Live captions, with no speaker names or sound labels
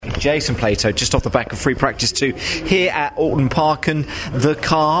Jason Plato, just off the back of Free Practice 2 here at Alton Park, and the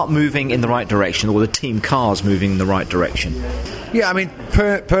car moving in the right direction, or the team cars moving in the right direction. Yeah, I mean,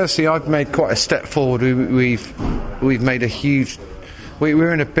 personally, I've made quite a step forward. We've made a huge... We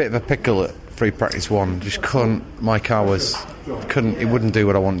were in a bit of a pickle at Free Practice 1. Just couldn't... My car it wouldn't do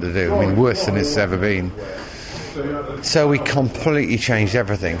what I wanted to do. I mean, worse than it's ever been. So we completely changed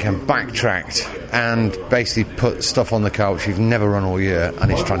everything and backtracked and basically put stuff on the car which we've never run all year,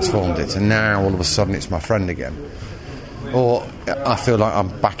 and it's transformed it. And now, all of a sudden, it's my friend again. Or I feel like I'm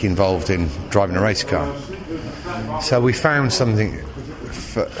back involved in driving a race car. So we found something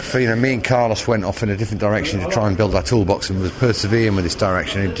for me and Carlos went off in a different direction to try and build our toolbox, and was persevering with this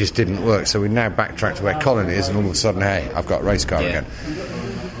direction. It just didn't work. So we now backtracked to where Colin is, and all of a sudden, hey, I've got a race car again.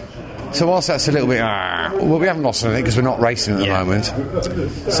 So whilst that's a little bit, well, we haven't lost anything because we're not racing at the moment.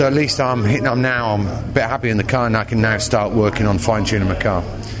 So at least I'm a bit happy in the car, and I can now start working on fine-tuning my car.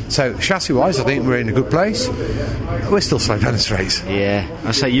 So chassis-wise, I think we're in a good place. We're still slow down the straights. Yeah,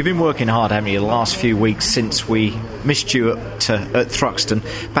 I say you've been working hard, haven't you, the last few weeks since we missed you at Thruxton.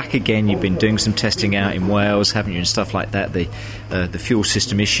 Back again, you've been doing some testing out in Wales, haven't you, and stuff like that. The fuel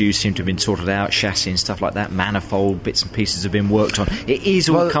system issues seem to have been sorted out, chassis and stuff like that, manifold bits and pieces have been worked on. It is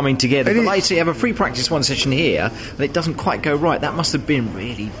all coming together. But like I say, you have a Free Practice 1 session here, but it doesn't quite go right. That must have been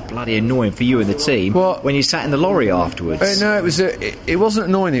really bloody annoying for you and the team when you sat in the lorry afterwards. No, it wasn't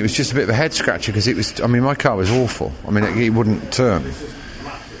annoying. It was just a bit of a head scratcher because my car was awful. I mean, it wouldn't turn.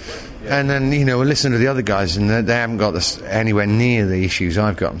 And then, we listen to the other guys, and they haven't got this anywhere near the issues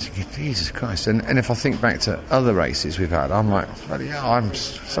I've got. I'm thinking, Jesus Christ. And if I think back to other races we've had, I'm like, bloody hell, I'm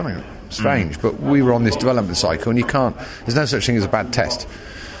something strange. But we were on this development cycle, and there's no such thing as a bad test.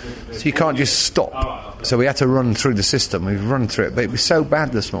 So you can't just stop. So we had to run through the system. We've run through it. But it was so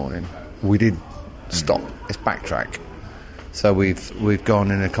bad this morning, we did stop. It's backtrack. So we've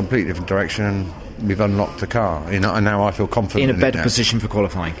gone in a completely different direction, and we've unlocked the car. And now I feel confident in a better position for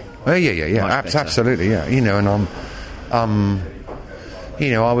qualifying. Oh, yeah. Absolutely, yeah. And I'm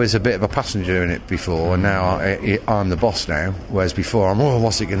I was a bit of a passenger in it before, and now I'm the boss now. Whereas before,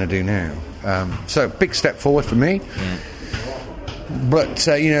 what's it going to do now? So big step forward for me. Yeah. But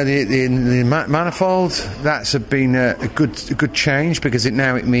the manifold, that's been a good change, because it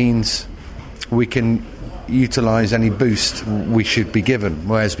means we can utilise any boost we should be given,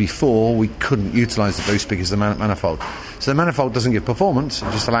 whereas before we couldn't utilise the boost because of the manifold. So the manifold doesn't give performance,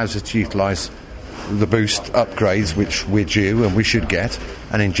 it just allows us to utilise the boost upgrades which we're due and we should get,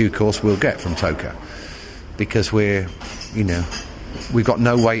 and in due course we'll get from TOCA, because we've got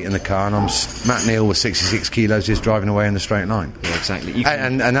no weight in the car, and Matt Neal with 66 kilos is driving away in the straight line. Yeah, exactly.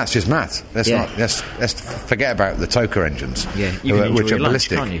 And that's just Matt. Let's forget about the TOCA engines, which are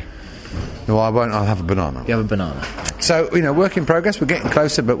ballistic. Lunch, can't you? No, I won't. I'll have a banana. You have a banana. So, work in progress. We're getting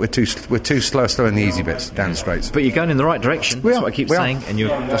closer, but we're too slow in the easy bits, down the straights. But you're going in the right direction. That's what I keep saying, and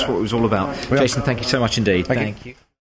that's what it was all about. Jason, thank you so much indeed. Thank you.